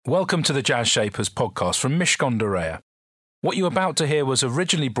Welcome to the Jazz Shapers podcast from Mishcon de Reya. What you're about to hear was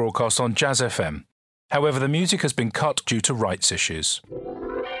originally broadcast on Jazz FM. However, the music has been cut due to rights issues.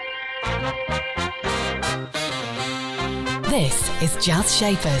 This is Jazz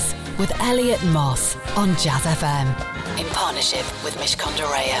Shapers with Elliot Moss on Jazz FM. In partnership with Mishcon de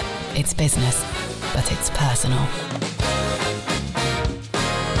Reya. It's business, but it's personal.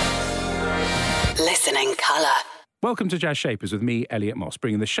 Listening colour. Welcome to Jazz Shapers with me, Elliot Moss,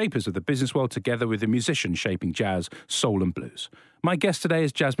 bringing the shapers of the business world together with the musicians shaping jazz, soul and blues. My guest today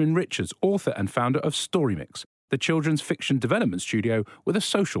is Jasmine Richards, author and founder of StoryMix, the children's fiction development studio with a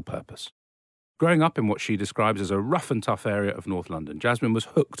social purpose. Growing up in what she describes as a rough and tough area of North London, Jasmine was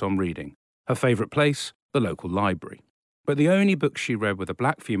hooked on reading. Her favourite place, the local library. But the only book she read with a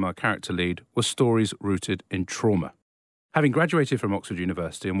black female character lead was stories rooted in trauma. Having graduated from Oxford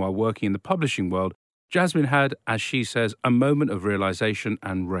University and while working in the publishing world, Jasmine had, as she says, a moment of realisation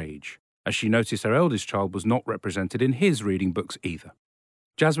and rage, as she noticed her eldest child was not represented in his reading books either.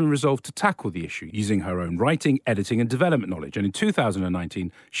 Jasmine resolved to tackle the issue using her own writing, editing and development knowledge, and in 2019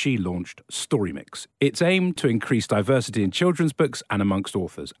 she launched StoryMix. It's aimed to increase diversity in children's books and amongst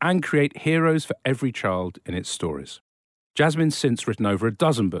authors, and create heroes for every child in its stories. Jasmine's since written over a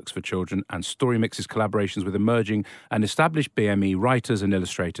dozen books for children, and StoryMix's collaborations with emerging and established BME writers and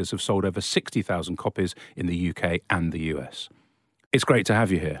illustrators have sold over 60,000 copies in the UK and the US. It's great to have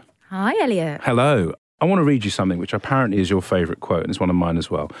you here. Hi, Elliot. Hello. I want to read you something which apparently is your favourite quote, and it's one of mine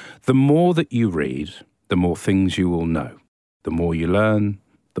as well. The more that you read, the more things you will know. The more you learn,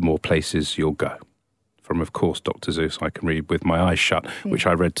 the more places you'll go. From, of course, Dr. Seuss, I Can Read With My Eyes Shut, which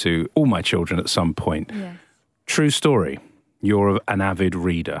I read to all my children at some point. Yeah. True story. You're an avid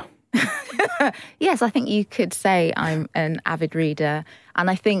reader. Yes, I think you could say I'm an avid reader. And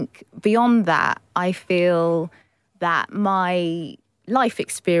I think beyond that, I feel that my life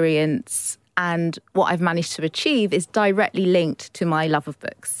experience and what I've managed to achieve is directly linked to my love of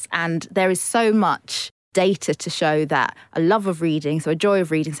books. And there is so much data to show that a love of reading, so a joy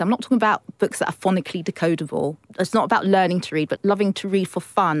of reading. So I'm not talking about books that are phonically decodable. It's not about learning to read, but loving to read for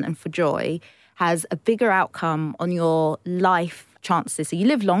fun and for joy has a bigger outcome on your life chances. So you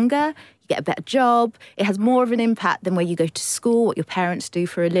live longer, you get a better job. It has more of an impact than where you go to school, what your parents do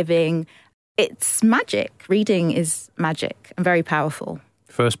for a living. It's magic. Reading is magic and very powerful.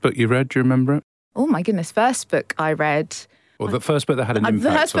 First book you read, do you remember it? Oh my goodness, first book I read. Or the first book that had an impact on you?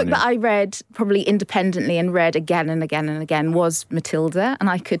 The first book that I read probably independently and read again and again and again was Matilda.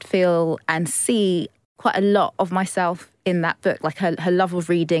 And I could feel and see quite a lot of myself in that book, like her love of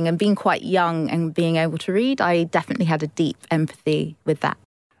reading and being quite young and being able to read. I definitely had a deep empathy with that.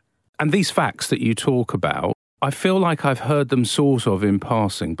 And these facts that you talk about, I feel like I've heard them sort of in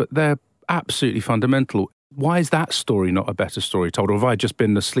passing, but they're absolutely fundamental. Why is that story not a better story told? Or have I just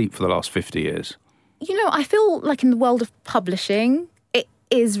been asleep for the last 50 years? You know, I feel like in the world of publishing, it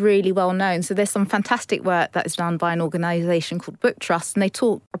is really well known. So there's some fantastic work that is done by an organisation called Book Trust, and they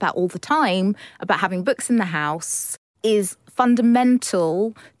talk about all the time about having books in the house is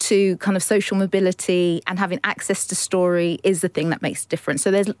fundamental to kind of social mobility, and having access to story is the thing that makes a difference.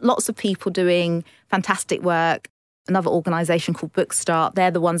 So there's lots of people doing fantastic work. Another organisation called Bookstart, they're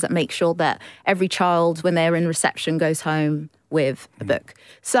the ones that make sure that every child, when they're in reception, goes home with a book.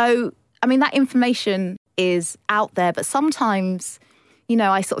 So, I mean, that information is out there, but sometimes, you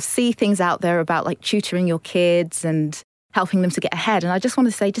know, I sort of see things out there about like tutoring your kids and helping them to get ahead. And I just want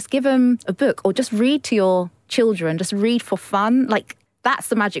to say, just give them a book or just read to your children, just read for fun. Like, that's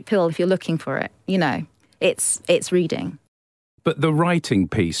the magic pill if you're looking for it, you know, it's reading. But the writing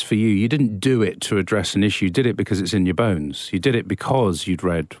piece for you, you didn't do it to address an issue. You did it because it's in your bones. You did it because you'd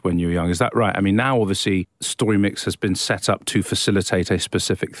read when you were young. Is that right? I mean, now obviously StoryMix has been set up to facilitate a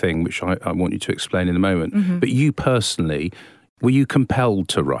specific thing, which I want you to explain in a moment. Mm-hmm. But you personally, were you compelled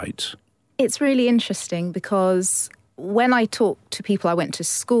to write? It's really interesting because when I talked to people I went to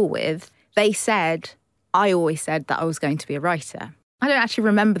school with, I always said that I was going to be a writer. I don't actually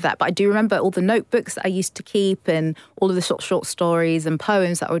remember that, but I do remember all the notebooks that I used to keep and all of the short stories and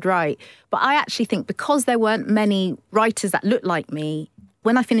poems that I would write. But I actually think because there weren't many writers that looked like me,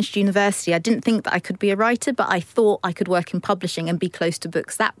 when I finished university, I didn't think that I could be a writer, but I thought I could work in publishing and be close to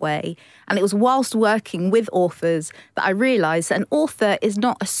books that way. And it was whilst working with authors that I realised that an author is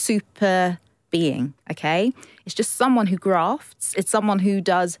not a super being, okay? It's just someone who grafts. It's someone who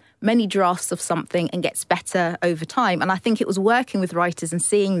does many drafts of something and gets better over time. And I think it was working with writers and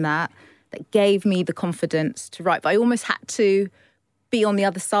seeing that gave me the confidence to write. But I almost had to be on the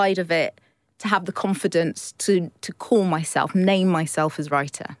other side of it to have the confidence to call myself, name myself as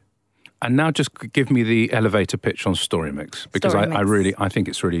writer. And now just give me the elevator pitch on StoryMix, because I think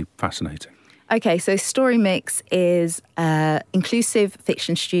it's really fascinating. Okay, so StoryMix is an inclusive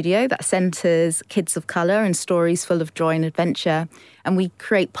fiction studio that centres kids of colour and stories full of joy and adventure. And we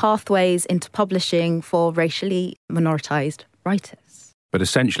create pathways into publishing for racially minoritised writers. But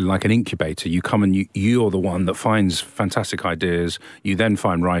essentially, like an incubator, you come and you're the one that finds fantastic ideas, you then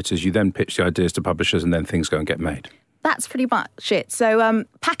find writers, you then pitch the ideas to publishers, and then things go and get made. That's pretty much it. So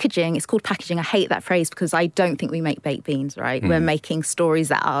packaging, it's called packaging. I hate that phrase because I don't think we make baked beans, right? We're making stories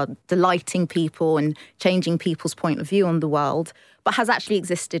that are delighting people and changing people's point of view on the world, but has actually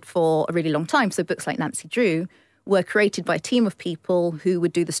existed for a really long time. So books like Nancy Drew were created by a team of people who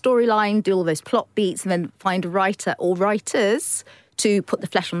would do the storyline, do all those plot beats, and then find a writer or writers to put the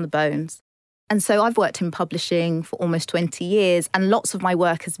flesh on the bones. And so I've worked in publishing for almost 20 years, and lots of my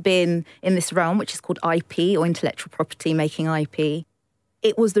work has been in this realm, which is called IP, or intellectual property, making IP.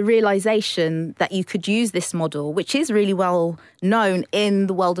 It was the realisation that you could use this model, which is really well known in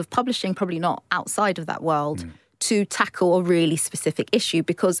the world of publishing, probably not outside of that world, to tackle a really specific issue,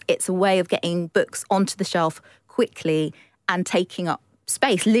 because it's a way of getting books onto the shelf quickly and taking up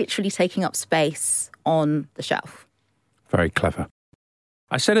space, literally taking up space on the shelf. Very clever.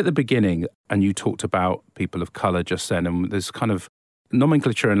 I said at the beginning, and you talked about people of colour just then, and there's kind of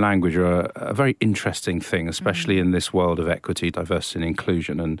nomenclature and language are a very interesting thing, especially in this world of equity, diversity and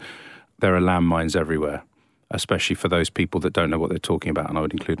inclusion. And there are landmines everywhere, especially for those people that don't know what they're talking about. And I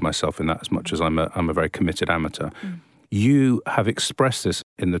would include myself in that as much as I'm a very committed amateur. You have expressed this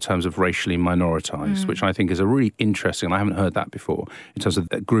in the terms of racially minoritised, which I think is a really interesting, and I haven't heard that before, in terms of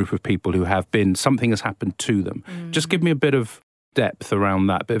a group of people who have been, something has happened to them. Just give me a bit of depth around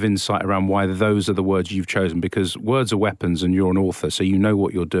that, bit of insight around why those are the words you've chosen, because words are weapons and you're an author, so you know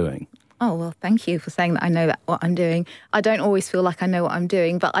what you're doing. Oh, well, thank you for saying that I know what I'm doing. I don't always feel like I know what I'm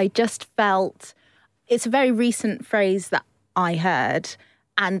doing, but I just felt it's a very recent phrase that I heard.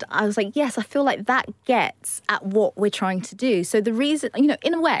 And I was like, yes, I feel like that gets at what we're trying to do. So the reason,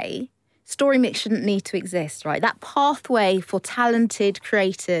 in a way, StoryMix shouldn't need to exist, right? That pathway for talented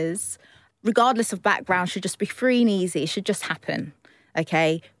creators, regardless of background, should just be free and easy. It should just happen,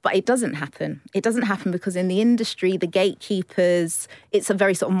 okay? But it doesn't happen. It doesn't happen because in the industry, the gatekeepers, it's a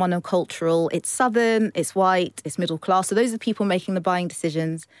very sort of monocultural. It's Southern, it's white, it's middle class. So those are the people making the buying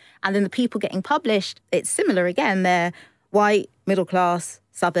decisions. And then the people getting published, it's similar again. They're white, middle class,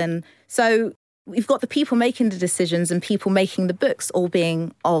 Southern. So we've got the people making the decisions and people making the books all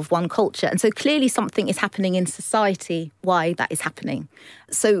being of one culture. And so clearly something is happening in society why that is happening.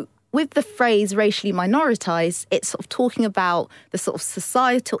 So with the phrase racially minoritised, it's sort of talking about the sort of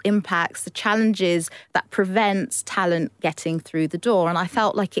societal impacts, the challenges that prevents talent getting through the door. And I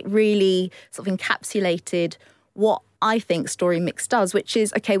felt like it really sort of encapsulated what I think StoryMix does, which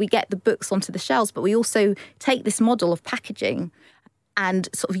is, okay, we get the books onto the shelves, but we also take this model of packaging and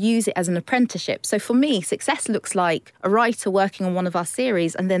sort of use it as an apprenticeship. So for me, success looks like a writer working on one of our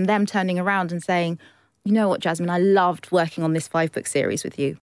series and then them turning around and saying, you know what, Jasmine, I loved working on this 5-book series with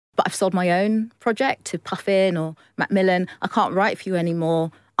you, but I've sold my own project to Puffin or Macmillan. I can't write for you anymore.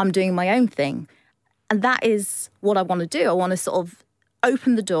 I'm doing my own thing. And that is what I want to do. I want to sort of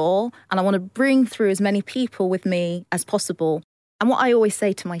open the door and I want to bring through as many people with me as possible. And what I always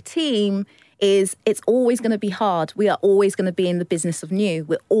say to my team is it's always going to be hard. We are always going to be in the business of new.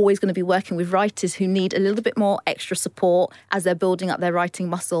 We're always going to be working with writers who need a little bit more extra support as they're building up their writing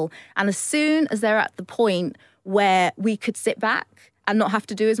muscle. And as soon as they're at the point where we could sit back and not have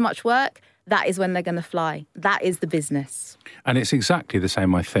to do as much work, that is when they're going to fly. That is the business. And it's exactly the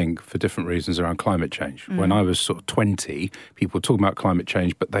same, I think, for different reasons around climate change. When I was sort of 20, people were talking about climate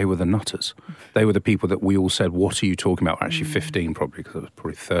change, but they were the nutters. They were the people that we all said, what are you talking about? Actually 15 probably, because it was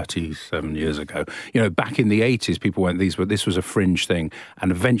probably 37 years ago. Back in the 80s, people went, this was a fringe thing.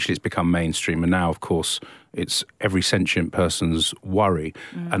 And eventually it's become mainstream. And now, of course, it's every sentient person's worry.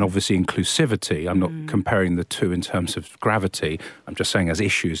 And obviously inclusivity, I'm not comparing the two in terms of gravity. I'm just saying as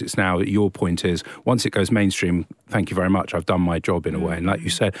issues. It's now, your point is, once it goes mainstream, thank you very much, I've done my job in a way. And like you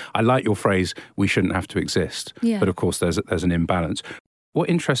said, I like your phrase, we shouldn't have to exist. Yeah. But of course, there's an imbalance. What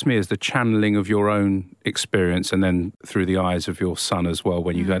interests me is the channeling of your own experience and then through the eyes of your son as well,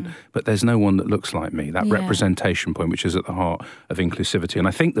 when you go, but there's no one that looks like me, that representation point, which is at the heart of inclusivity. And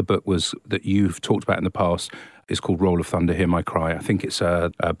I think the book that you've talked about in the past is called Roll of Thunder, Hear My Cry. I think it's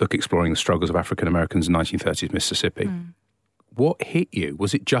a book exploring the struggles of African Americans in 1930s Mississippi. What hit you?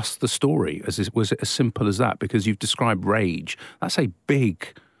 Was it just the story? Was it as simple as that? Because you've described rage. That's a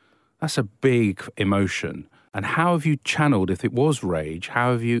big emotion And how have you channeled, if it was rage,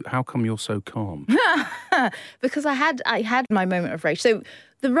 how come you're so calm? Because I had my moment of rage. So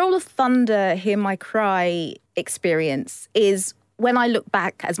the Roll of Thunder, Hear My Cry experience is when I look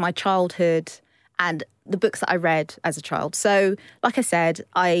back as my childhood and the books that I read as a child. So, like I said,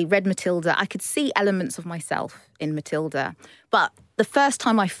 I read Matilda. I could see elements of myself in Matilda. But the first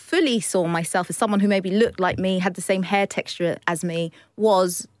time I fully saw myself as someone who maybe looked like me, had the same hair texture as me,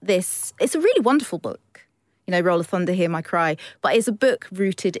 was this. It's a really wonderful book. Roll of Thunder, Hear My Cry. But it's a book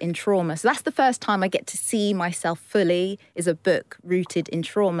rooted in trauma. So that's the first time I get to see myself fully, is a book rooted in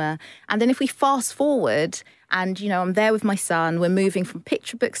trauma. And then if we fast forward and, I'm there with my son, we're moving from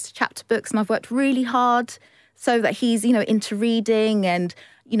picture books to chapter books, and I've worked really hard so that he's, into reading. And,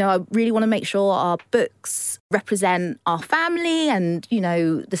 I really want to make sure our books represent our family and,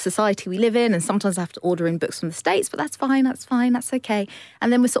 the society we live in. And sometimes I have to order in books from the States, but that's fine, that's okay.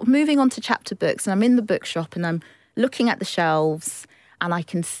 And then we're sort of moving on to chapter books, and I'm in the bookshop and I'm looking at the shelves and I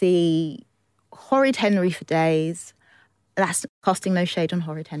can see Horrid Henry for days. That's casting no shade on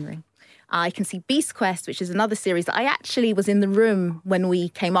Horrid Henry. I can see Beast Quest, which is another series that I actually was in the room when we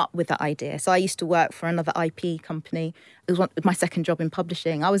came up with that idea. So I used to work for another IP company. It was my second job in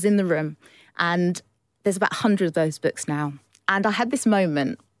publishing. I was in the room, and there's about 100 of those books now. And I had this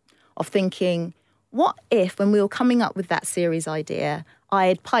moment of thinking, what if when we were coming up with that series idea, I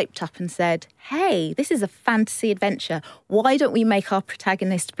had piped up and said, hey, this is a fantasy adventure. Why don't we make our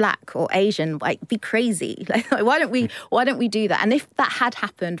protagonist black or Asian? Be crazy. Why don't we do that? And if that had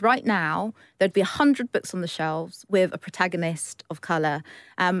happened right now, there'd be 100 books on the shelves with a protagonist of colour.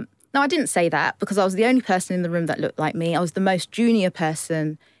 Now, I didn't say that because I was the only person in the room that looked like me. I was the most junior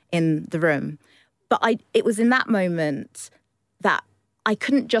person in the room. But it was in that moment that I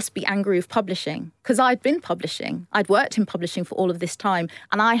couldn't just be angry with publishing, because I'd been publishing. I'd worked in publishing for all of this time,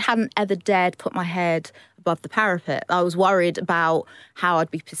 and I hadn't ever dared put my head above the parapet. I was worried about how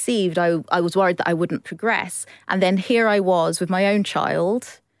I'd be perceived. I was worried that I wouldn't progress. And then here I was with my own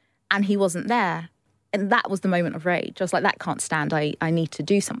child, and he wasn't there. And that was the moment of rage. I was like, that can't stand. I need to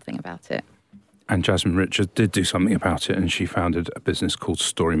do something about it. And Jasmine Richards did do something about it, and she founded a business called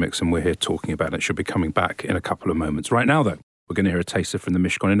StoryMix, and we're here talking about it. She'll be coming back in a couple of moments. Right now, though, we're going to hear a taster from the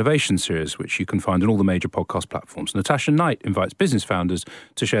Mishcon Innovation Series, which you can find on all the major podcast platforms. Natasha Knight invites business founders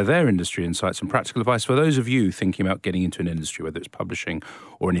to share their industry insights and practical advice for those of you thinking about getting into an industry, whether it's publishing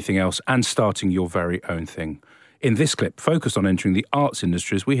or anything else, and starting your very own thing. In this clip, focused on entering the arts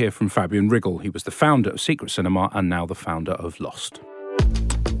industries, we hear from Fabian Riggle. He was the founder of Secret Cinema and now the founder of Lost.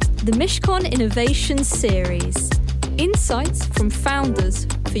 The Mishcon Innovation Series. Insights from founders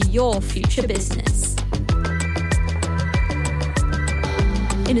for your future business.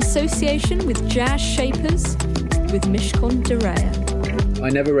 In association with Jazz Shapers, with Mishcon de Reya. I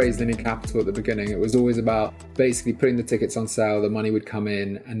never raised any capital at the beginning. It was always about basically putting the tickets on sale, the money would come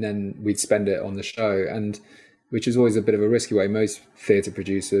in, and then we'd spend it on the show, and which is always a bit of a risky way. Most theatre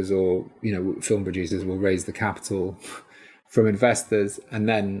producers or, film producers will raise the capital from investors and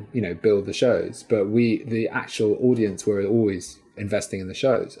then, build the shows. But the actual audience were always investing in the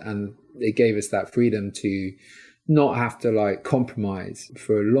shows, and it gave us that freedom to not have to compromise.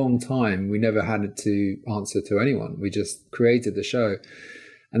 For a long time, we never had to answer to anyone. We just created the show.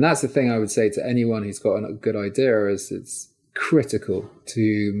 And that's the thing I would say to anyone who's got a good idea, is it's critical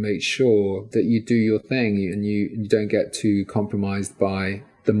to make sure that you do your thing and you don't get too compromised by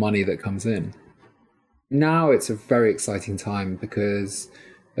the money that comes in. Now it's a very exciting time because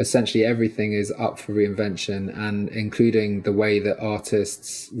essentially everything is up for reinvention, and including the way that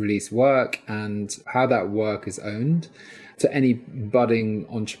artists release work and how that work is owned. To any budding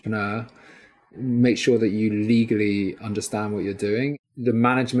entrepreneur, make sure that you legally understand what you're doing. The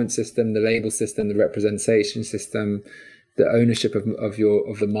management system, the label system, the representation system, the ownership of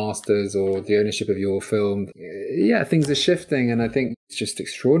the masters or the ownership of your film. Yeah, things are shifting, and I think it's just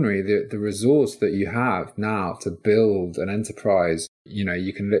extraordinary the resource that you have now to build an enterprise.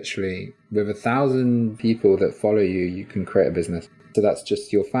 You can literally, with 1,000 people that follow you, you can create a business. So that's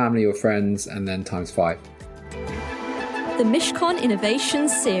just your family, your friends, and then times 5. The Mishcon Innovation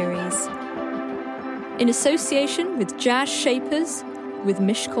Series. In association with Jazz Shapers, with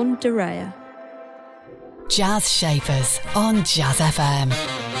Mishcon de Reya. Jazz Shapers on Jazz FM.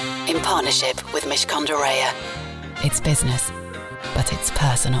 In partnership with Mishcon de Reya. It's business, but it's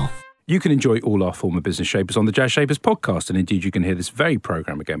personal. You can enjoy all our former Business Shapers on the Jazz Shapers podcast, and indeed you can hear this very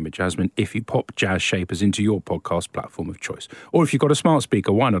programme again with Jasmine if you pop Jazz Shapers into your podcast platform of choice. Or if you've got a smart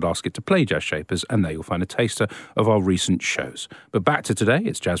speaker, why not ask it to play Jazz Shapers, and there you'll find a taster of our recent shows. But back to today,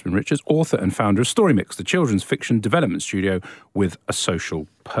 it's Jasmine Richards, author and founder of StoryMix, the children's fiction development studio with a social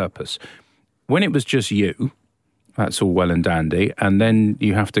purpose. When it was just you, That's all well and dandy. And then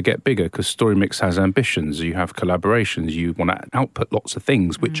you have to get bigger because StoryMix has ambitions. You have collaborations. You want to output lots of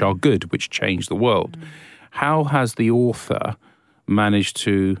things which are good, which change the world. How has the author managed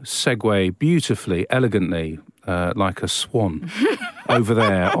to segue beautifully, elegantly, like a swan over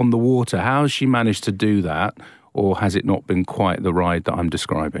there on the water? How has she managed to do that? Or has it not been quite the ride that I'm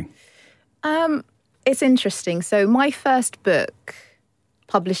describing? It's interesting. So my first book,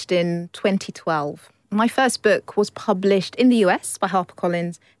 published in 2012, my first book was published in the US by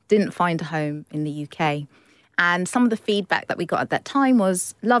HarperCollins, didn't find a home in the UK. And some of the feedback that we got at that time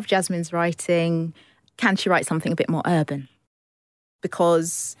was, love Jasmine's writing, can she write something a bit more urban?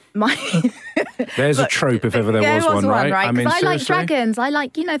 Because my... There's a trope if ever there was one, right? I mean, I like dragons. I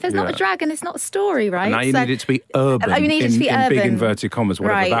like, if there's not a dragon, it's not a story, right? And now you need it to be urban, in big inverted commas,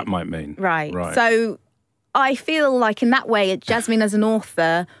 whatever that might mean. Right. So I feel like in that way, Jasmine as an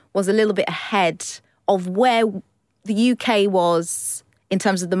author was a little bit ahead of where the UK was in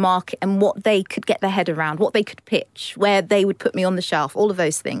terms of the market and what they could get their head around, what they could pitch, where they would put me on the shelf, all of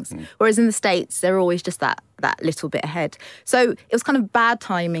those things. Whereas in the States, they're always just that little bit ahead. So it was kind of bad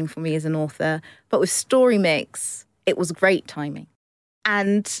timing for me as an author. But with StoryMix, it was great timing.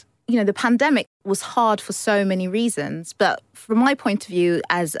 And, the pandemic was hard for so many reasons. But from my point of view,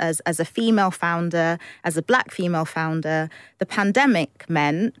 as a female founder, as a Black female founder, the pandemic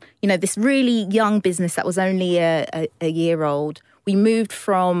meant, this really young business that was only a year old, we moved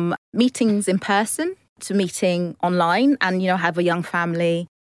from meetings in person to meeting online and, have a young family.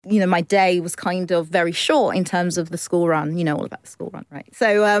 My day was kind of very short in terms of the school run, all about the school run, right?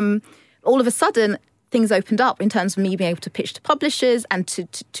 So all of a sudden, things opened up in terms of me being able to pitch to publishers and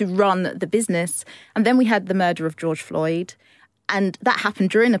to run the business. And then we had the murder of George Floyd. And that happened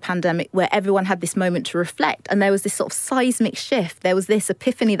during a pandemic where everyone had this moment to reflect. And there was this sort of seismic shift. There was this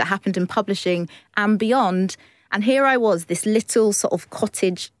epiphany that happened in publishing and beyond. And here I was, this little sort of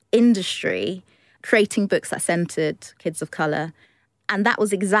cottage industry, creating books that centred kids of colour. And that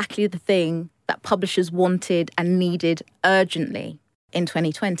was exactly the thing that publishers wanted and needed urgently in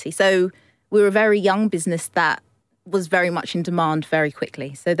 2020. So we were a very young business that was very much in demand very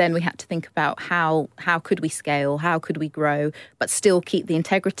quickly. So then we had to think about how could we scale, how could we grow, but still keep the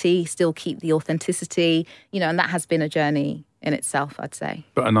integrity, still keep the authenticity, and that has been a journey in itself, I'd say.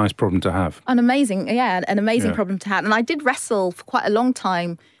 But a nice problem to have. An amazing problem to have. And I did wrestle for quite a long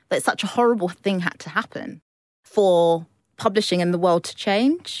time that such a horrible thing had to happen for publishing and the world to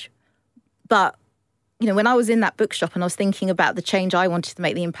change. But, when I was in that bookshop and I was thinking about the change I wanted to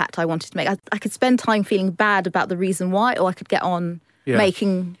make, the impact I wanted to make, I could spend time feeling bad about the reason why, or I could get on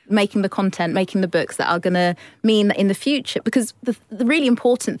making the content, making the books that are going to mean that in the future. Because the really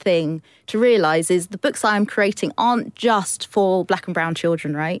important thing to realise is the books I'm creating aren't just for Black and brown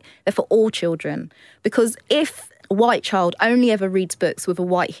children, right? They're for all children. Because if a white child only ever reads books with a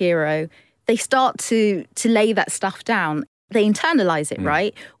white hero, they start to lay that stuff down. They internalise it,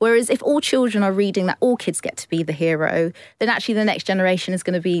 right? Whereas if all children are reading that all kids get to be the hero, then actually the next generation is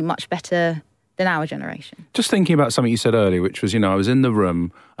going to be much better than our generation. Just thinking about something you said earlier, which was, I was in the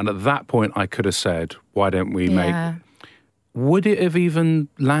room and at that point I could have said, why don't we make... Would it have even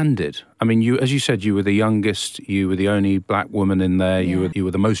landed? I mean, as you said, you were the youngest, you were the only Black woman in there, you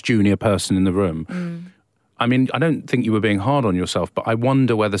were the most junior person in the room. I mean, I don't think you were being hard on yourself, but I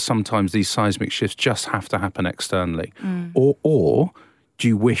wonder whether sometimes these seismic shifts just have to happen externally. Or do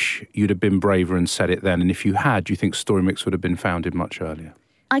you wish you'd have been braver and said it then? And if you had, do you think StoryMix would have been founded much earlier?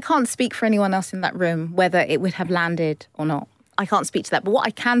 I can't speak for anyone else in that room, whether it would have landed or not. I can't speak to that. But what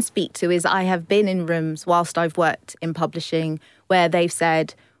I can speak to is I have been in rooms whilst I've worked in publishing where they've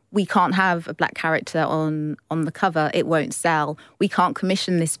said, we can't have a Black character on the cover, it won't sell. We can't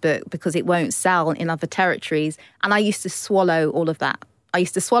commission this book because it won't sell in other territories. And I used to swallow all of that. I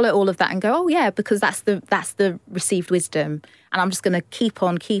used to swallow all of that and go, oh yeah, because that's the received wisdom. And I'm just going to keep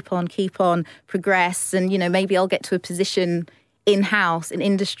on, progress. And, maybe I'll get to a position in-house, in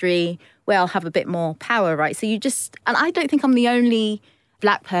industry, where I'll have a bit more power, right? So and I don't think I'm the only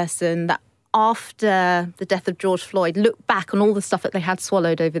Black person that after the death of George Floyd, looked back on all the stuff that they had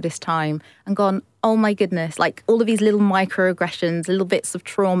swallowed over this time and gone, oh my goodness, like all of these little microaggressions, little bits of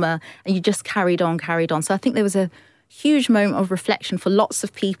trauma, and you just carried on. So I think there was a huge moment of reflection for lots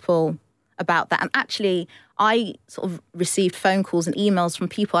of people about that. And actually, I sort of received phone calls and emails from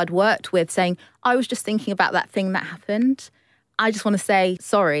people I'd worked with saying, I was just thinking about that thing that happened. I just want to say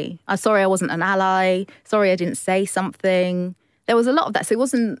sorry. I'm sorry I wasn't an ally. Sorry I didn't say something. There was a lot of that. So it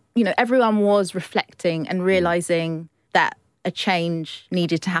wasn't, everyone was reflecting and realising that a change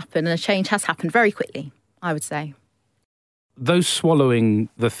needed to happen. And a change has happened very quickly, I would say. those swallowing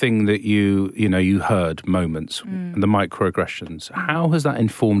the thing that you heard moments and the microaggressions, how has that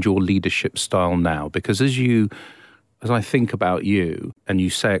informed your leadership style now? Because as I think about you, and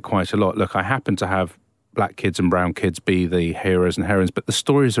you say it quite a lot, look, I happen to have black kids and brown kids be the heroes and heroines, but the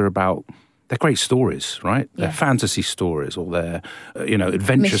stories are about, they're great stories, right? Yes. They're fantasy stories, or they're,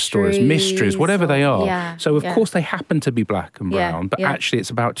 adventure stories, mysteries, whatever they are. Yeah, so, of course, they happen to be black and brown, but actually it's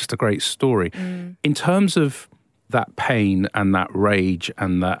about just a great story. In terms of that pain and that rage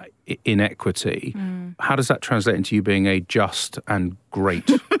and that inequity, how does that translate into you being a just and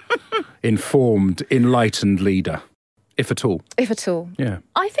great, informed, enlightened leader, if at all? If at all. Yeah.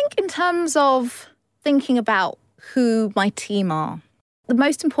 I think in terms of thinking about who my team are, the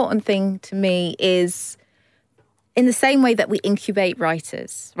most important thing to me is, in the same way that we incubate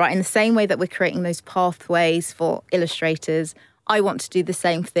writers, right? In the same way that we're creating those pathways for illustrators, I want to do the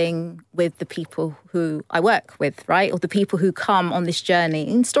same thing with the people who I work with, right? Or the people who come on this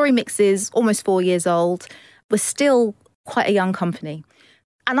journey. And StoryMix is almost 4 years old. We're still quite a young company.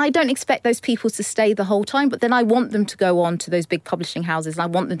 And I don't expect those people to stay the whole time, but then I want them to go on to those big publishing houses, and I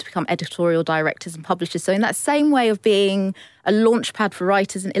want them to become editorial directors and publishers. So in that same way of being a launch pad for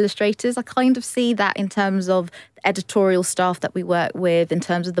writers and illustrators, I kind of see that in terms of the editorial staff that we work with, in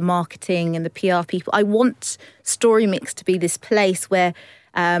terms of the marketing and the PR people. I want StoryMix to be this place where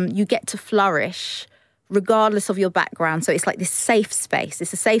you get to flourish regardless of your background. So it's like this safe space.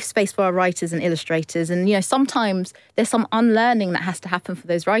 It's a safe space for our writers and illustrators. And, sometimes there's some unlearning that has to happen for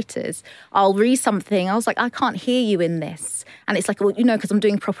those writers. I'll read something. I was like, I can't hear you in this. And it's like, well, because I'm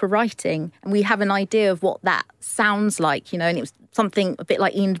doing proper writing. And we have an idea of what that sounds like, and it was something a bit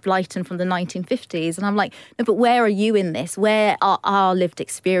like Enid Blyton from the 1950s. And I'm like, no, but where are you in this? Where are our lived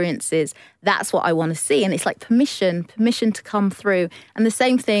experiences? That's what I want to see. And it's like permission to come through. And the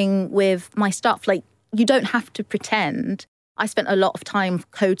same thing with my stuff. Like, you don't have to pretend. I spent a lot of time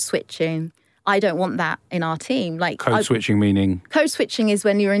code switching. I don't want that in our team. Like code switching meaning? Code switching is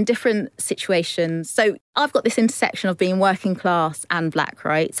when you're in different situations. So I've got this intersection of being working class and black,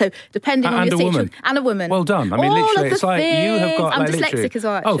 right? So depending on your situation. And a woman. Well done. I mean, all literally, it's like you have got... I'm like, dyslexic as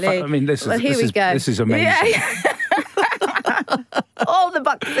well, actually. I mean, this is amazing. Yeah. All the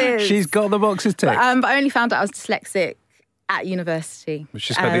boxes. She's got the boxes ticked. But I only found out I was dyslexic at university.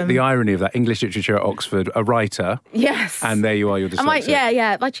 Which is the irony of that. English literature at Oxford, a writer. Yes. And there you are, you're dyslexic. I'm like,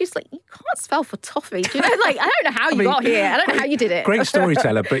 yeah. Like, she's like, you can't spell for toffee. Do you know? Like, I don't know how you got here. I don't know how you did it. Great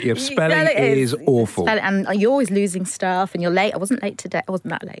storyteller, but your spelling is awful. And you're always losing stuff, and you're late. I wasn't late today. I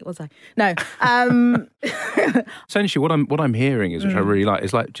wasn't that late, was I? No. Essentially, what I'm hearing is, which I really like,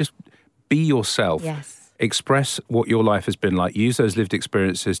 is like, just be yourself. Yes. Express what your life has been like. Use those lived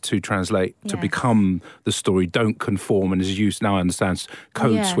experiences to translate, to become the story. Don't conform. And as you now understand,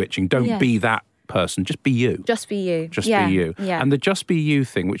 code switching. Don't be that person. Just be you. Just be you. Just be you. Yeah. And the just be you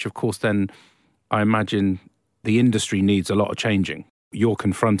thing, which of course then I imagine the industry needs a lot of changing. You're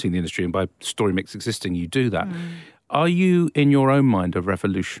confronting the industry, and by StoryMix existing, you do that. Are you, in your own mind, a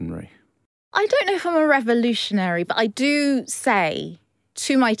revolutionary? I don't know if I'm a revolutionary, but I do say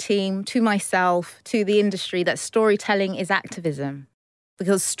to my team, to myself, to the industry, that storytelling is activism,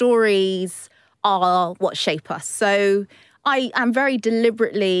 because stories are what shape us. So I am very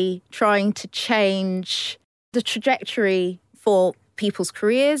deliberately trying to change the trajectory for people's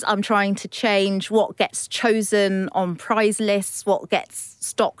careers. I'm trying to change what gets chosen on prize lists, what gets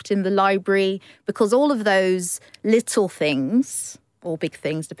stocked in the library, because all of those little things, or big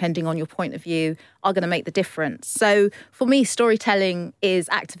things, depending on your point of view, are going to make the difference. So for me, storytelling is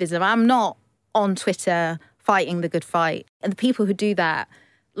activism. I'm not on Twitter fighting the good fight. And the people who do that,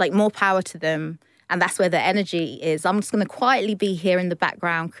 like, more power to them. And that's where their energy is. I'm just going to quietly be here in the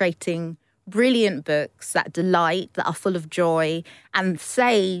background creating brilliant books that delight, that are full of joy, and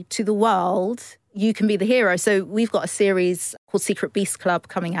say to the world, you can be the hero. So we've got a series called Secret Beast Club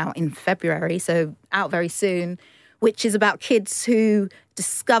coming out in February, so out very soon, which is about kids who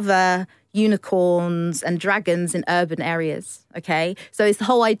discover unicorns and dragons in urban areas, okay? So it's the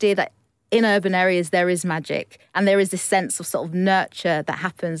whole idea that in urban areas there is magic, and there is this sense of sort of nurture that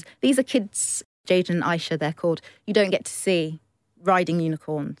happens. These are kids, Jaden and Aisha, they're called, you don't get to see riding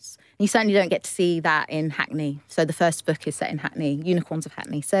unicorns. And you certainly don't get to see that in Hackney. So the first book is set in Hackney, Unicorns of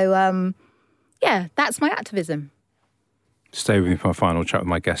Hackney. So, yeah, that's my activism. Stay with me for my final chat with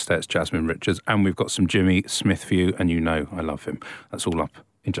my guest today. It's Jasmine Richards, and we've got some Jimmy Smith for you, and you know I love him. That's all up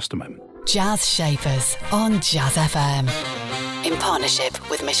in just a moment. Jazz Shapers on Jazz FM. In partnership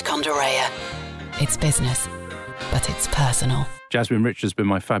with Mishcon de Reya. It's business, but it's personal. Jasmine Richards has been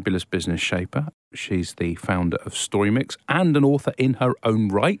my fabulous business shaper. She's the founder of StoryMix and an author in her own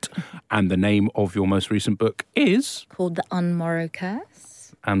right. And the name of your most recent book is? Called The Unmorrow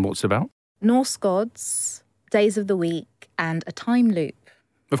Curse. And what's it about? Norse gods, days of the week, and a time loop.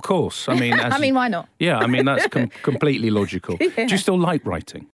 Of course. I mean, why not? Yeah, I mean, that's completely logical. Yeah. Do you still like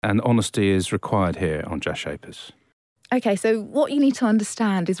writing? And honesty is required here on Jazz Shapers. Okay, so what you need to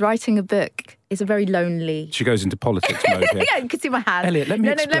understand is writing a book is a very lonely... She goes into politics mode here. Yeah, you can see my hand. Elliot, let me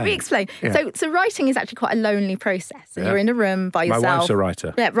explain. Let me explain. Yeah. So writing is actually quite a lonely process. And you're in a room by yourself. My wife's a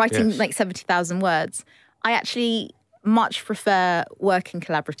writer. Yeah, writing like 70,000 words. I actually much prefer working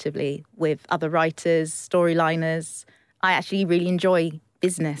collaboratively with other writers, storyliners. I actually really enjoy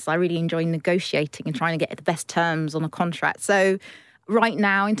business. I really enjoy negotiating and trying to get the best terms on a contract. So right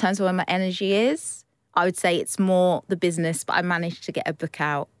now, in terms of where my energy is, I would say it's more the business, but I managed to get a book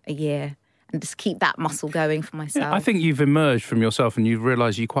out a year and just keep that muscle going for myself. Yeah, I think you've emerged from yourself and you've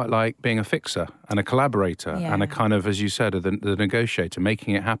realised you quite like being a fixer and a collaborator and a kind of, as you said, the negotiator,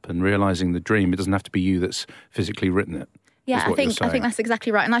 making it happen, realising the dream. It doesn't have to be you that's physically written it. Yeah, I think that's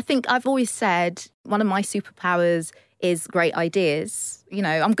exactly right. And I think I've always said one of my superpowers is great ideas. You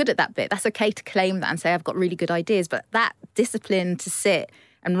know, I'm good at that bit. That's okay to claim that and say I've got really good ideas, but that discipline to sit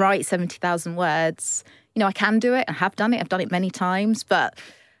and write 70,000 words, you know, I can do it. I have done it. I've done it many times. But,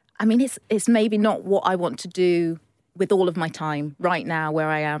 I mean, it's maybe not what I want to do with all of my time right now where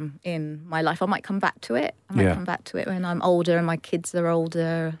I am in my life. I might come back to it. I might come back to it when I'm older and my kids are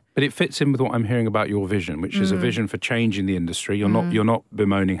older. But it fits in with what I'm hearing about your vision, which is a vision for changing the industry. You're not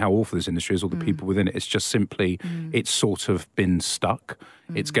bemoaning how awful this industry is or the people within it. It's just simply it's sort of been stuck.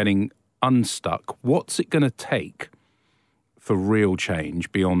 It's getting unstuck. What's it going to take for real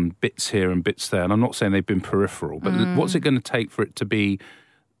change beyond bits here and bits there? And I'm not saying they've been peripheral, but what's it going to take for it to be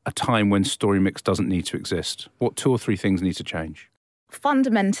a time when StoryMix doesn't need to exist? What 2 or 3 things need to change?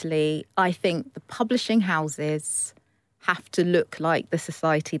 Fundamentally, I think the publishing houses have to look like the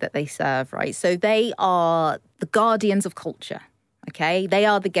society that they serve, right? So they are the guardians of culture, okay? They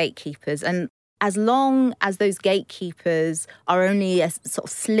are the gatekeepers. And as long as those gatekeepers are only a sort of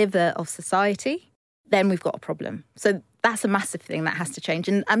sliver of society, then we've got a problem. So that's a massive thing that has to change.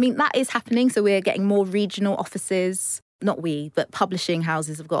 And I mean, that is happening. So we're getting more regional offices. Not we, but publishing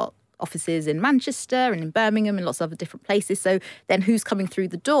houses have got offices in Manchester and in Birmingham and lots of other different places. So then who's coming through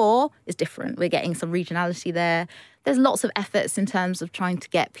the door is different. We're getting some regionality there. There's lots of efforts in terms of trying to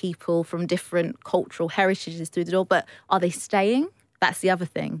get people from different cultural heritages through the door. But are they staying? That's the other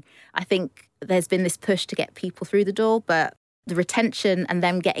thing. I think there's been this push to get people through the door, but the retention and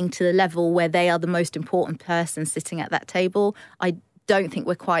them getting to the level where they are the most important person sitting at that table, I don't think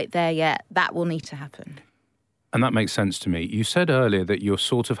we're quite there yet. That will need to happen. And that makes sense to me. You said earlier that you're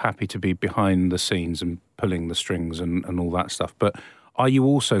sort of happy to be behind the scenes and pulling the strings and all that stuff. But are you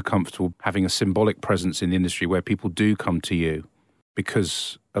also comfortable having a symbolic presence in the industry where people do come to you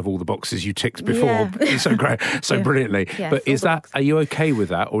because of all the boxes you ticked before so great, so brilliantly? Yeah, but are you okay with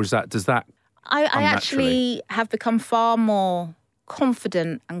that? Or does that I actually have become far more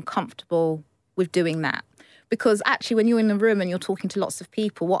confident and comfortable with doing that. Because actually, when you're in a room and you're talking to lots of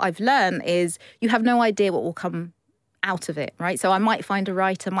people, what I've learned is you have no idea what will come out of it, right? So I might find a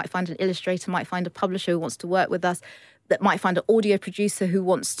writer, might find an illustrator, might find a publisher who wants to work with us, that might find an audio producer who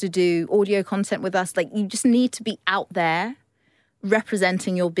wants to do audio content with us. Like, you just need to be out there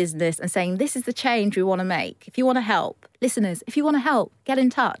representing your business and saying, this is the change we want to make. If you want to help, listeners, if you want to help, get in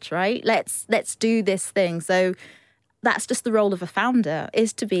touch, right? Let's do this thing. So that's just the role of a founder,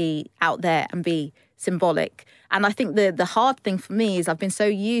 is to be out there and be symbolic. And I think the hard thing for me is I've been so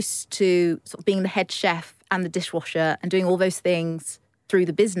used to sort of being the head chef and the dishwasher and doing all those things through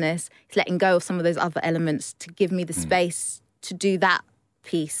the business. It's letting go of some of those other elements to give me the space to do that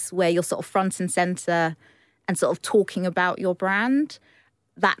piece where you're sort of front and center and sort of talking about your brand.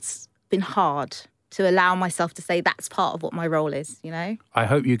 That's been hard to allow myself to say that's part of what my role is, you know? I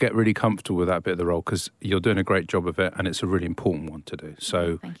hope you get really comfortable with that bit of the role because you're doing a great job of it and it's a really important one to do.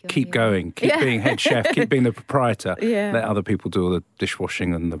 So keep going, keep being head chef, keep being the proprietor. Let other people do all the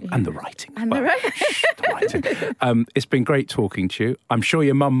dishwashing and the writing. And the writing. It's been great talking to you. I'm sure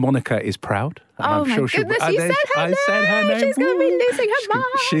your mum, Monica, is proud. Oh, my goodness, you said her name. I said her name. She's going to be losing her mind.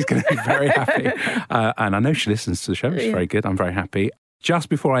 She's going to be very happy. And I know she listens to the show. It's very good. I'm very happy. Just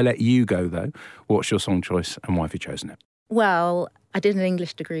before I let you go, though, what's your song choice and why have you chosen it? Well, I did an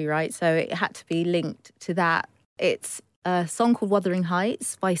English degree, right? So it had to be linked to that. It's a song called Wuthering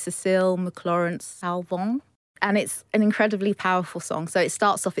Heights by Cecile McLaurin-Salvant. And it's an incredibly powerful song. So it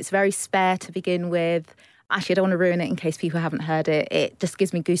starts off, it's very spare to begin with. Actually, I don't want to ruin it in case people haven't heard it. It just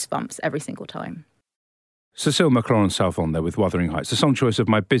gives me goosebumps every single time. Cécile Maclaurin-Salvant there with Wuthering Heights, the song choice of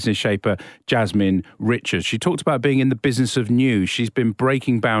my business shaper, Jasmine Richards. She talked about being in the business of new. She's been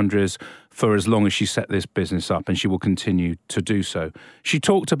breaking boundaries for as long as she set this business up, and she will continue to do so. She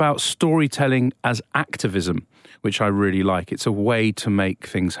talked about storytelling as activism, which I really like. It's a way to make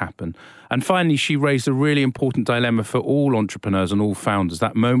things happen. And finally, she raised a really important dilemma for all entrepreneurs and all founders,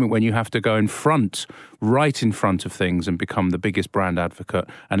 that moment when you have to go right in front of things and become the biggest brand advocate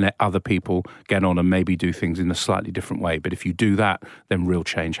and let other people get on and maybe do things in a slightly different way. But if you do that, then real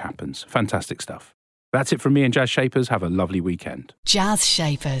change happens. Fantastic stuff. That's it from me and Jazz Shapers. Have a lovely weekend. Jazz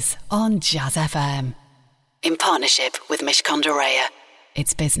Shapers on Jazz FM. In partnership with Mishcon de Reya.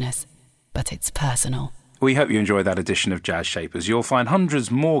 It's business, but it's personal. We hope you enjoyed that edition of Jazz Shapers. You'll find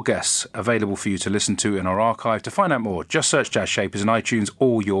hundreds more guests available for you to listen to in our archive. To find out more, just search Jazz Shapers in iTunes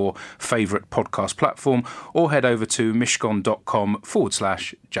or your favourite podcast platform, or head over to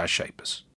mishcon.com/Jazz Shapers.